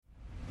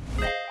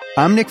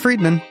I'm Nick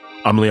Friedman.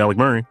 I'm Lee Alec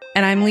Murray.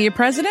 And I'm Leah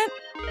President.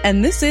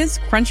 And this is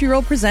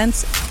Crunchyroll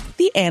Presents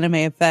The Anime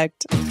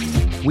Effect.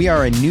 We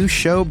are a new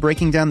show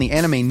breaking down the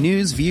anime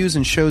news, views,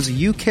 and shows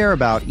you care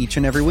about each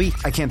and every week.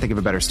 I can't think of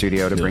a better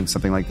studio to bring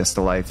something like this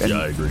to life. And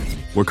I agree.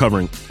 We're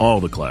covering all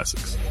the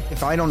classics.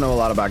 if I don't know a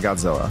lot about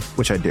Godzilla,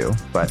 which I do,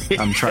 but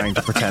I'm trying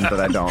to pretend that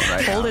I don't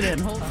right now. Hold it in,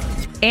 hold on.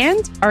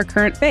 And our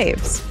current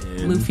faves.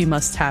 Luffy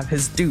must have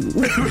his due.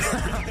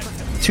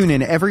 Tune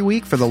in every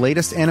week for the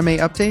latest anime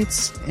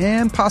updates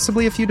and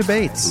possibly a few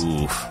debates.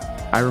 Oof.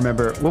 I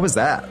remember, what was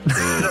that?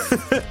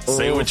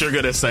 Say what you're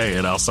going to say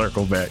and I'll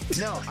circle back.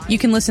 You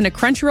can listen to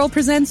Crunchyroll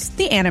Presents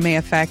The Anime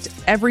Effect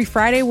every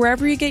Friday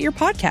wherever you get your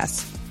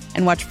podcasts.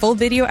 And watch full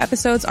video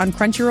episodes on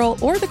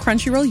Crunchyroll or the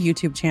Crunchyroll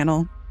YouTube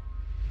channel.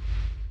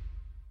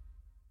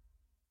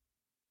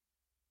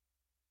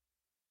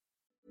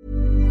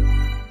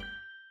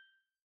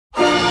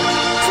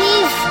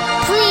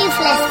 Please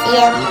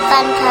listen,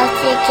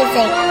 Fantastica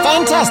Zink.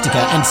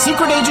 Fantastica and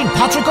Secret Agent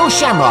Patrick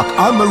O'Shamrock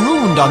are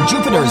marooned on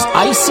Jupiter's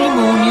icy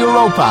moon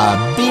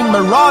Europa, being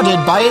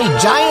marauded by a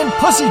giant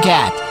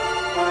pussycat.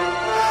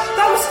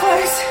 That was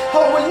close.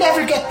 Oh, we'll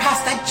never get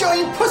past that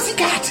giant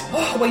pussycat.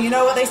 Oh, well, you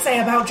know what they say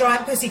about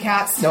giant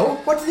pussycats. No?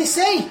 What did they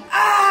say?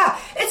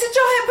 Ah, it's a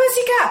giant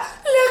pussycat.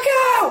 Look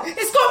out,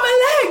 it's got my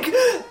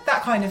leg.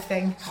 That kind of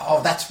thing.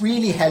 Oh, that's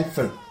really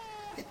helpful.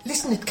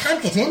 Listen, it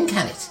can't get in,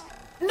 can it?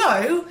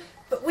 No,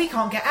 but we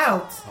can't get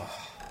out.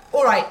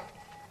 All right,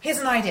 here's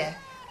an idea.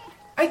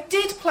 I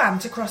did plan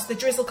to cross the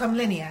Drizzlecum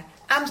Linear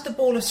and the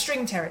Ball of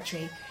String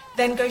territory,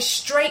 then go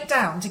straight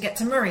down to get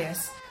to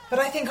Murius. But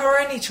I think our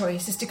only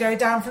choice is to go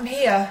down from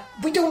here.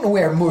 We don't know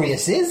where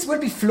Murius is. We'll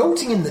be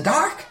floating in the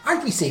dark.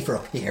 Aren't we safer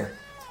up here?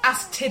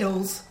 Ask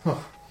Tiddles.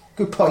 Oh,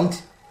 good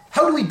point.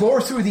 How do we bore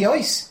through the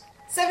ice?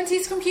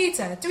 70s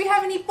computer, do we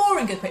have any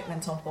boring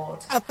equipment on board?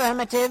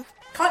 Affirmative.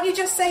 Can't you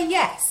just say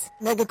yes?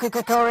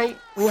 Negatory,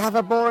 we have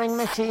a boring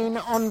machine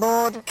on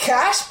board.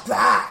 Cash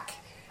back!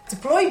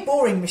 Deploy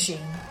boring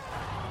machine.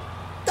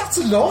 That's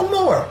a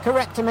lawnmower.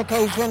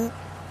 Correctification.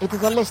 It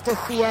is a Lister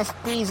CS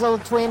diesel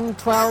twin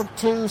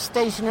 12-2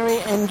 stationary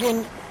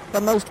engine,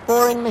 the most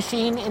boring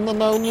machine in the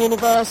known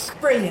universe.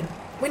 Brilliant.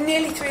 We're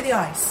nearly through the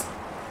ice.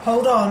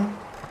 Hold on.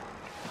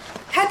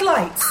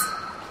 Headlights!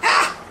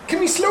 Ah! Can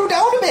we slow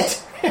down a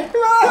bit?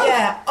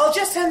 Yeah, I'll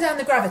just turn down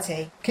the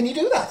gravity. Can you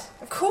do that?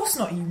 Of course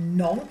not, you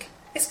nonk.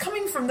 It's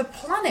coming from the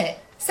planet.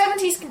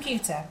 70s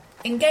computer.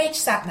 Engage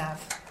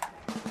sat-nav.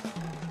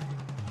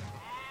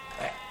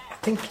 I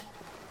think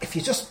if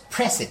you just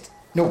press it.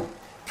 No,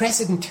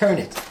 press it and turn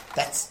it.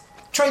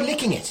 Try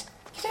licking it.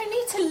 You don't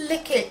need to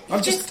lick it.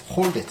 I'll just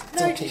hold it.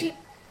 It's No, okay.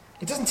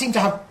 It doesn't seem to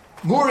have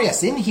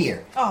Murius in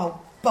here. Oh,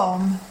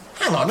 bomb.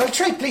 Hang on, I'll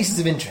try places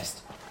of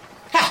interest.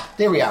 Ha!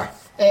 There we are.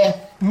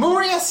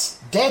 Murius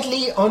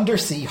Deadly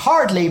Undersea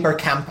Hard Labour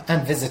Camp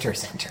and Visitor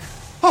Centre.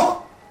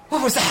 Oh,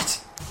 what was that?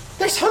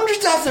 There's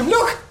hundreds of them,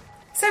 look!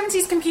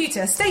 70s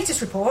computer, status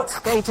report.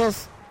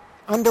 Status.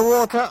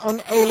 Underwater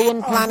on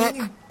alien planet.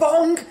 Oh, you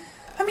bong!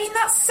 I mean,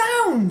 that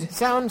sound!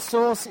 Sound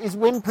source is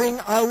whimpering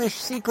Irish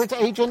secret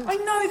agent. I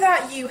know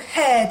that, you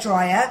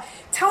hairdryer.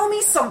 Tell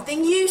me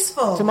something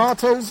useful.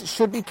 Tomatoes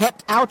should be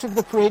kept out of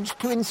the fridge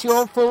to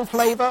ensure full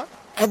flavour.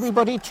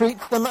 Everybody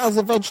treats them as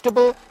a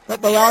vegetable,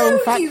 but they are in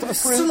fact you a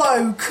fruit.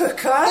 slow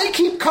cooker! They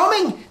keep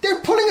coming!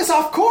 They're pulling us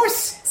off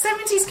course!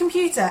 70s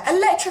computer,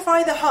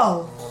 electrify the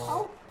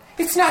hull.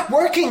 It's not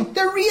working!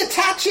 They're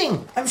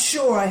reattaching! I'm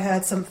sure I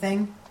heard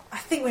something. I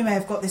think we may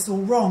have got this all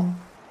wrong.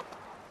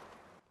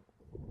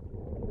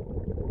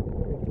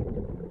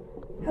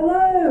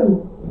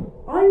 Hello!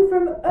 I'm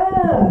from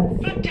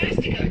Earth!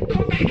 Fantastica!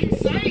 Come back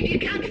inside! You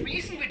can't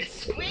reason with a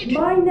squid!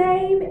 My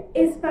name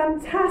is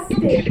Don't tell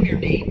Fantastic! him your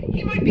name.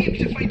 He might be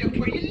able to find out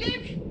where you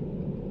live.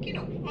 You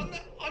know, on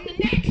the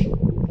net.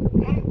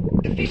 On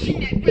the fishing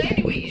net. But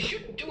anyway, you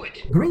shouldn't do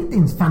it.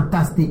 Greetings,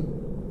 Fantastic.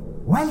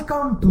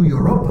 Welcome to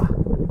Europa.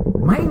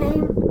 My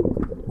name?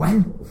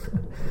 Well,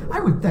 I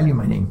would tell you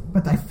my name,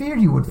 but I fear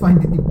you would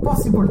find it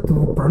impossible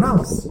to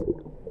pronounce.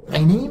 My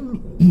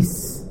name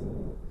is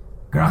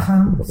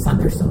Graham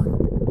Sanderson.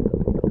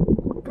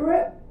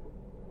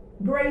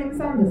 Graham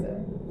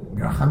Sanderson?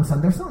 Graham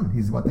Sanderson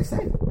is what I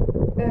say.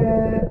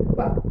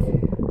 But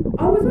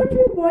I was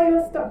wondering why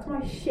you're stuck to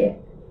my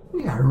ship.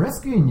 We are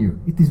rescuing you.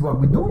 It is what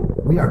we do.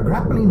 We are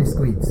grappling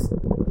squids.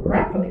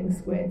 Grappling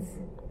squids?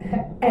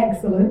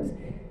 Excellent.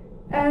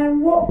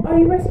 And what are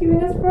you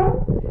rescuing us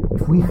from?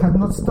 If we had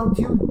not stopped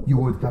you, you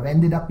would have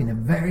ended up in a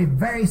very,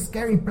 very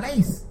scary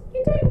place.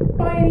 You don't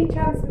by any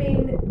chance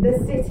mean the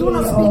city Do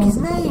not speak his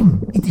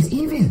name. It is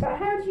evil. But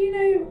how do you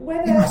know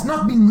whether... It must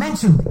not be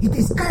mentioned. It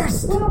is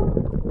cursed. Well,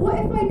 what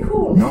if I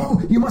call it?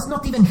 No, you must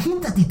not even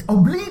hint at it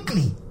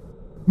obliquely.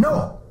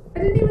 No. I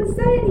didn't even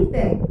say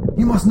anything.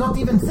 You must not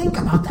even think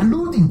about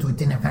alluding to it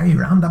in a very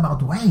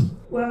roundabout way.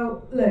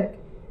 Well, look,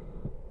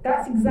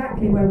 that's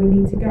exactly where we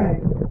need to go.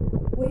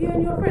 Will you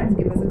and your friends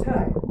give us a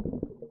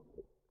tow?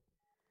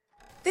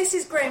 This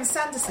is Graham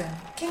Sanderson,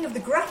 king of the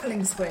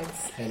grappling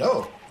squids.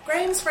 Hello.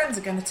 Graham's friends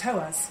are going to tow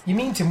us. You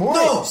mean to Murius?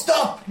 No,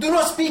 stop! Do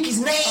not speak his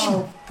name!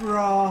 Oh,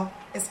 brah.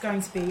 It's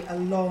going to be a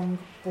long,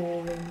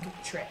 boring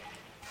trip.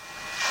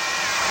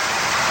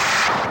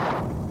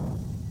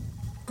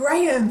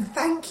 Graham,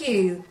 thank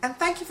you. And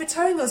thank you for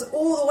towing us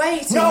all the way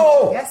to...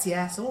 No!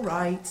 Yes, all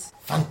right.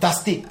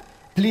 Fantastic.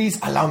 Please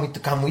allow me to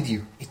come with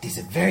you. It is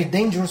a very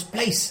dangerous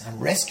place,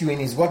 and rescuing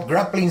is what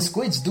grappling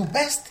squids do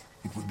best.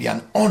 It would be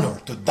an honor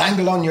to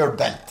dangle on your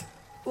belt.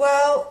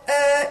 Well,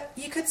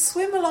 you could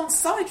swim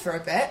alongside for a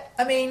bit.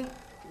 I mean,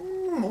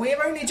 we've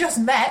only just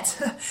met.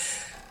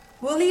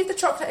 We'll leave the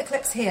chocolate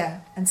eclipse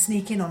here and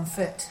sneak in on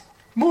foot.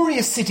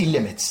 Muria's city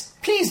limits.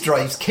 Please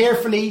drive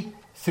carefully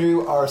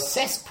through our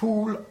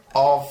cesspool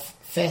of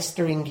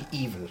festering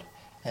evil.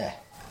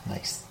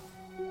 Nice.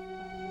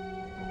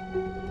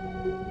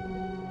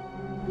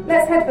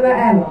 Let's head for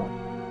that airlock.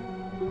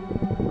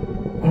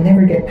 I'll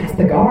never get past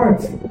the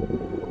guards.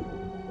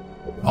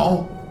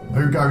 Oh,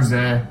 who goes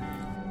there?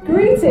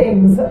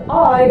 Greetings,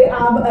 I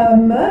am a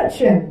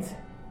merchant.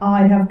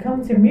 I have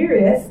come to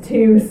Murius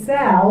to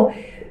sell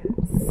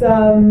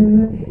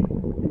some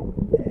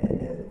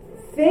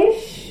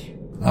fish.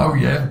 Oh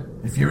yeah,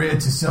 if you're here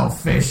to sell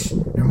fish,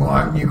 then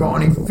why haven't you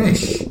got any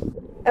fish?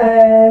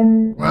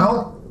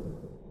 Well?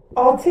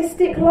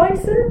 Artistic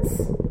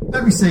license?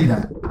 Let me see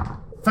that.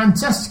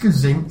 Fantastica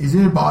Zink is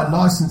hereby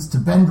licensed to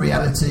bend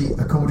reality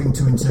according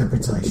to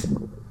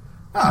interpretation.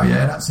 Oh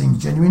yeah, that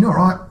seems genuine.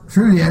 Alright,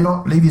 through the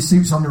airlock, leave your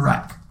suits on the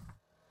rack.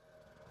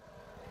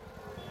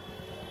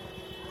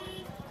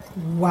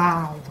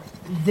 Wow,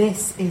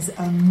 this is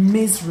a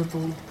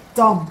miserable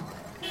dump.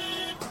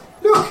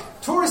 Look,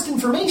 tourist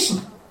information.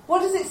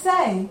 What does it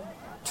say?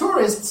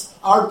 Tourists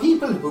are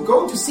people who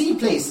go to see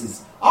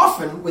places,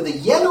 often with a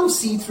yellow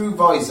see-through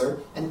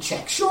visor and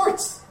check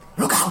shorts.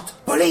 Look out,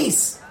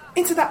 police!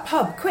 Into that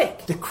pub,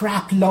 quick! The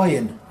Crap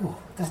Lion. Oh,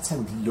 that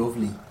sounds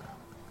lovely.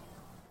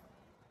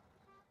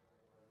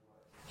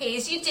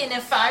 Here's your dinner,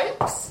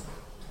 folks.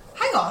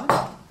 Hang on,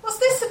 what's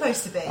this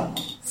supposed to be?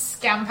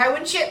 Scampo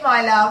and chip,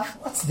 my love.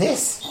 What's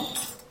this?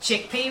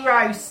 Chickpea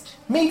roast.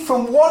 Made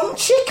from one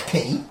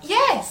chickpea?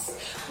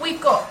 Yes, we've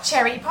got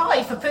cherry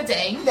pie for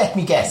pudding. Let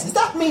me guess, is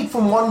that made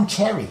from one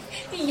cherry?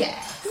 Yeah.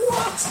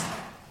 What?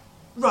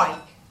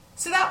 Right,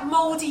 so that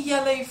mouldy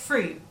yellow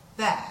fruit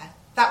there,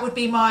 that would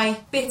be my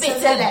bitter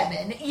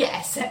lemon.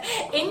 Yes.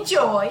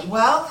 Enjoy.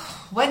 Well,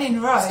 when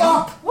in Rome...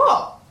 Stop!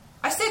 What?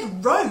 I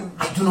said Rome.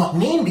 I do not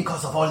mean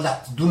because of all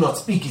that do not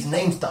speak his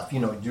name stuff. You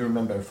know, do you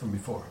remember from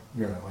before?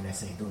 You know, when I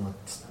say do not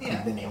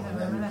speak the name of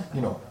them.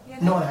 You know. Yeah,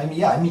 no, I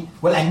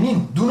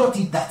mean, do not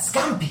eat that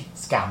scampi.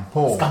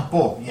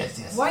 Scampo,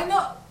 yes. Why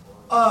not?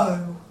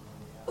 Oh.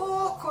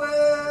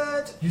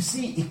 Awkward. You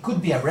see, it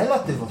could be a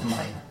relative of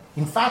mine.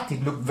 In fact,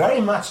 it looked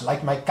very much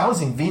like my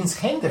cousin Vince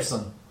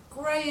Henderson.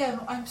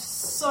 Graham, I'm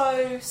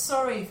so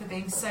sorry for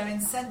being so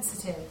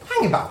insensitive.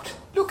 Hang about.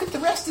 Look at the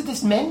rest of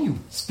this menu.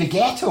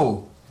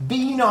 Spaghetto.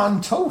 Bean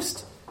on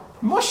toast.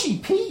 Mushy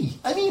pea.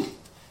 I mean,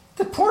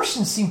 the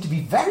portions seem to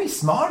be very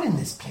small in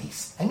this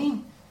place. I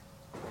mean,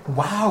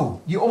 wow,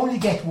 you only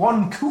get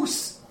one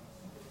course.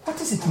 What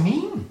does it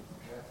mean?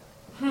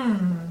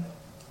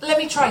 Let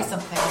me try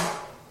something.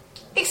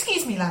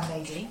 Excuse me,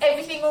 landlady.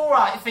 Everything all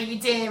right for you,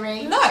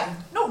 dearie? No,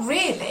 not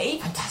really.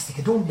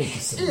 Fantastica, don't make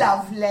it silly.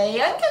 Lovely. And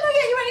can I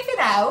get you anything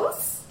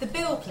else? The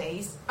bill,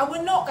 please. And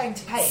we're not going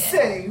to pay it.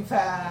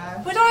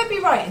 Super. Would I be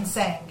right in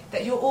saying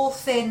that you're all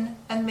thin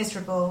and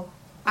miserable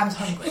and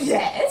hungry?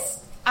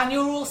 Yes. And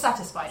you're all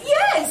satisfied?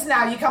 Yes,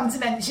 now you come to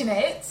mention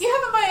it. You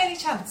haven't by any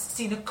chance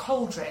seen a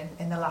cauldron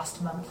in the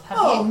last month, have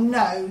Oh, you?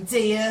 no,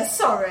 dear.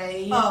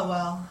 Sorry. Oh,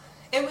 well.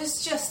 It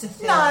was just a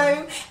thing.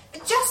 No,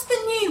 just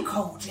the new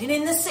cauldron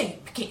in the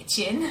soup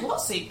kitchen.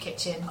 What soup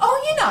kitchen?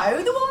 Oh, you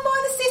know, the one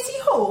by the City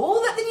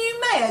Hall that the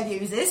new mayor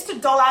uses to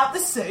doll out the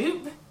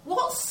soup.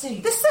 What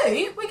soup? The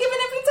soup we're given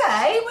every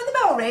day when the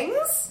bell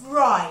rings.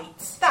 Right.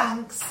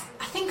 Thanks.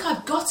 I think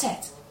I've got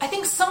it. I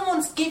think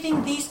someone's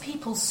giving these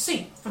people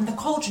soup from the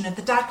cauldron of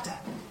the Dagda,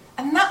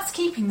 and that's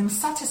keeping them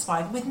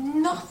satisfied with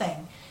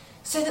nothing,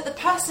 so that the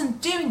person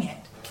doing it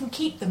can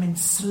keep them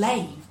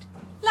enslaved.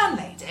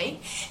 Landlady?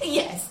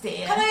 Yes,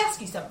 dear. Can I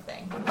ask you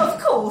something? Of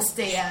course,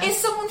 dear. Is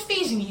someone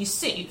feeding you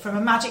soup from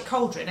a magic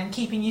cauldron and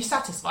keeping you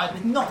satisfied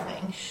with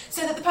nothing,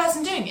 so that the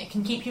person doing it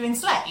can keep you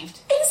enslaved?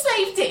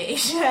 Enslaved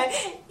dish?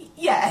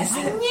 Yes.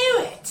 I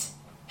knew it.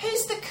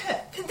 Who's the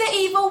cook? The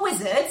evil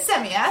wizard,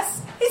 Semias.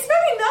 It's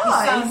very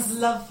nice. It sounds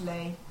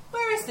lovely.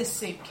 Where is this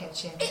soup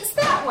kitchen? It's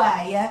that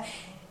way,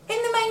 in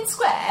the main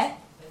square.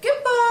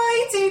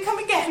 Goodbye. Do come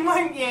again,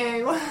 won't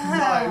you?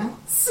 No.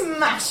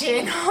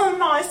 Smashing. Oh,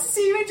 nice to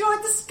see you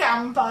enjoyed the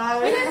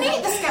scampo. We don't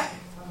need the scampo.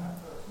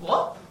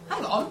 What?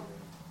 Hang on.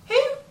 Who?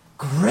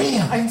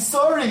 Graham, I'm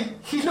sorry.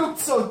 He looked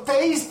so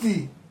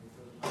tasty.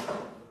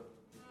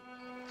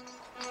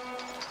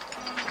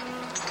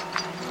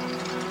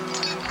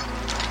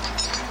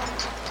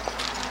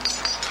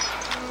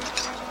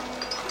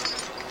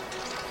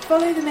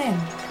 Follow them in.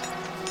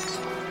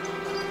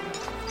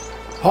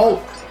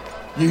 Halt!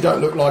 You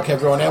don't look like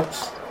everyone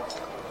else.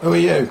 Who are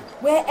you?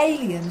 We're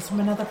aliens from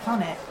another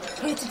planet,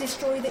 here to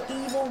destroy the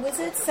evil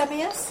wizard,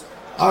 Semias.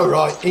 Oh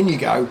right, in you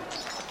go.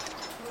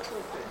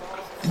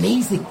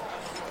 Amazing.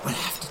 We'll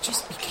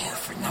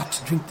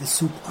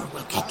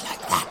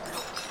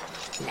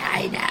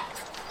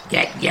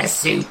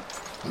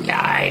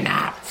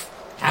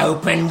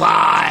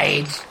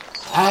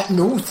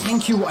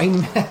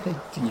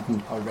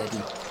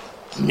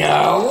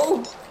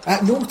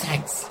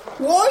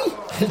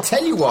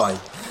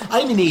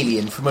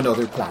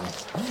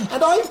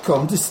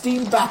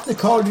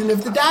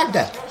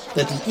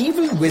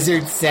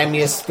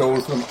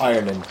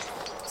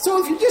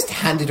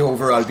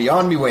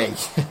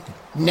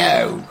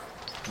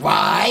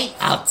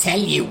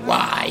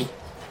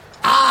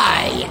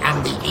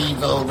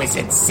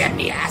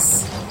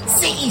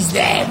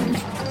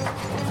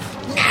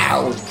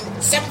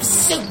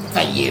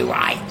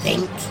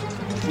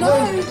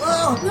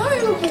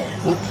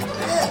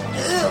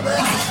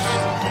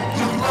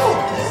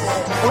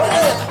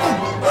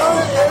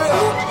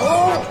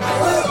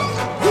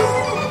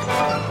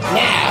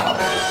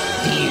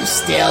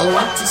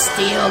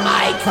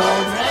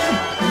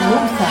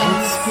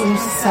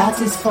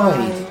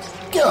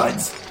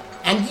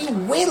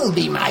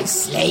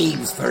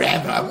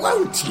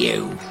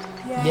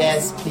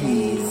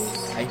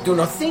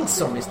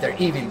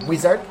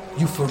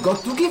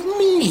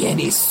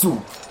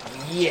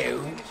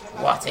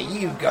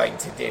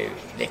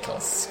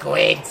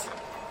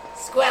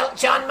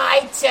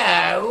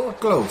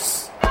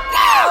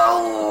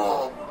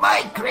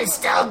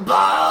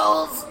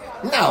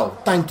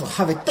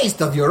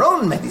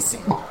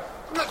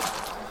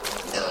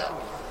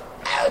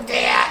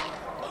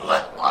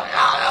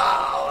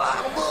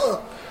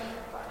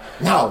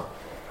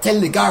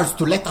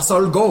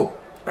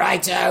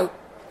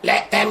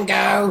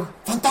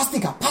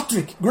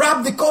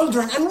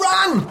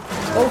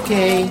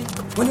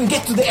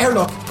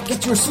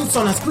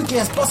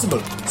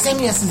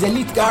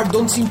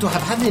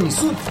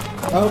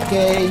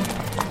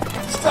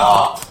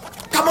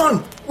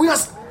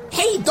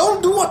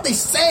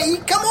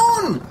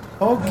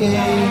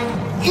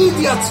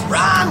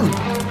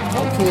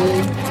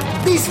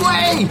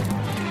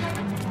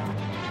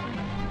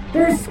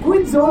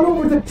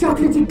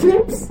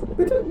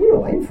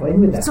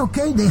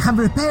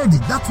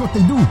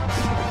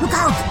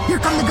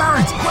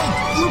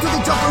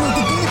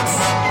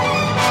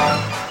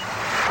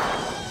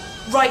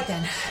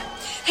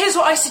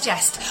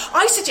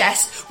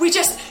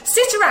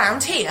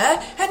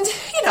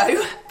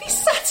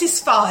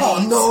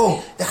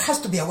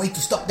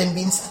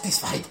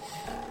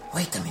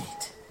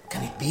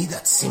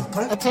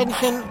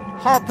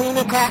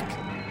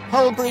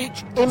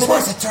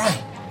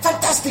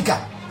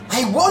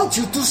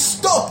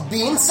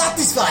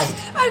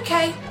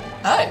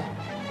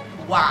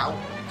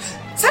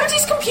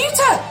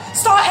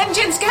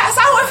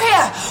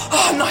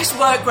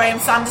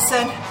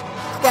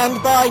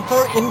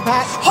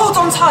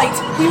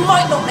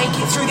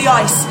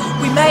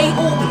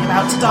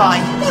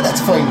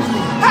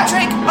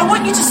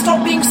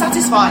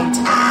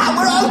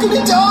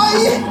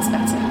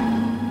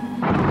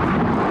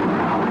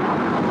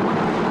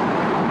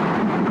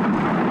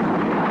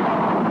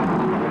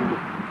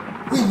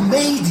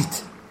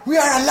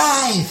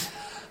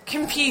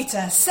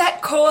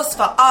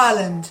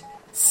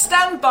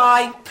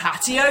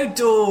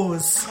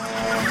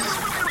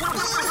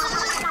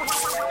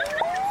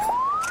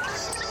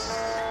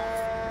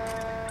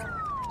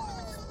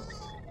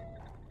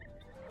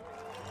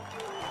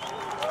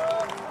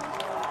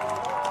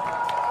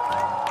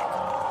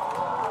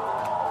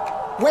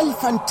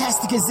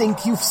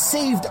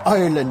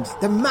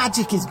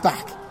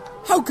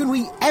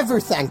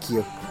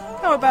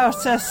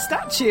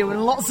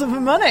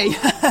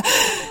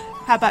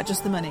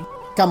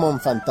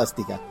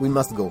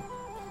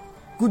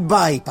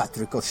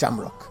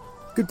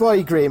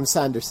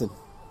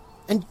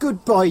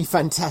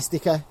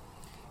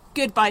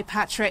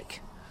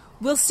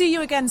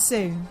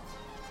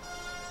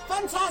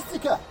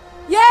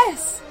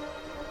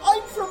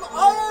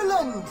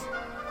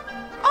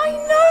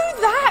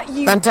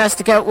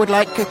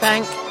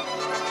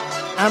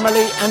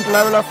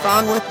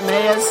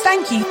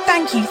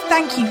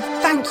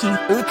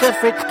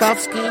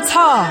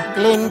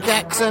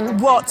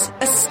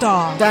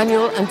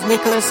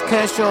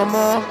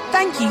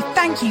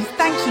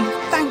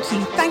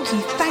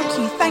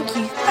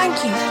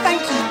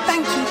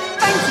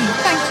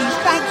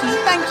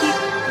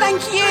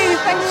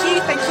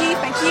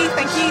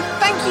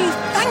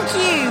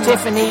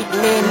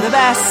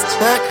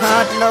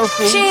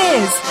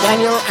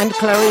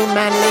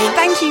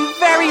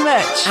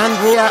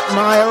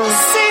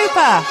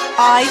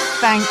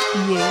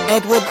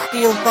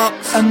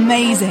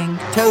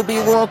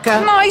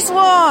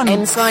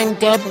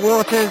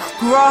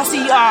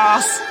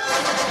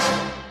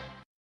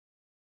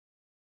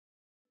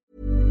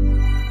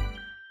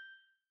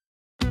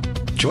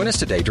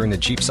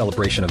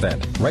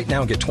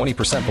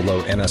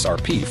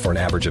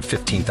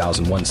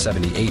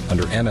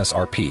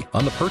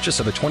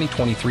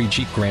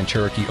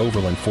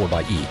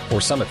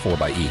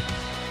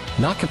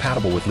Not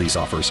compatible with lease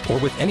offers or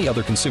with any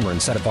other consumer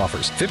incentive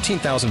offers.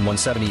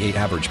 15,178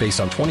 average based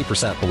on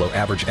 20% below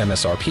average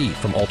MSRP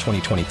from all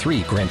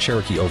 2023 Grand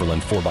Cherokee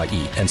Overland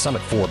 4xE and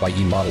Summit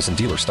 4xE models in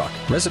dealer stock.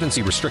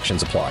 Residency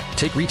restrictions apply.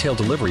 Take retail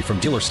delivery from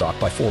dealer stock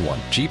by 4/1.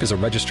 Jeep is a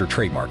registered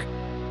trademark.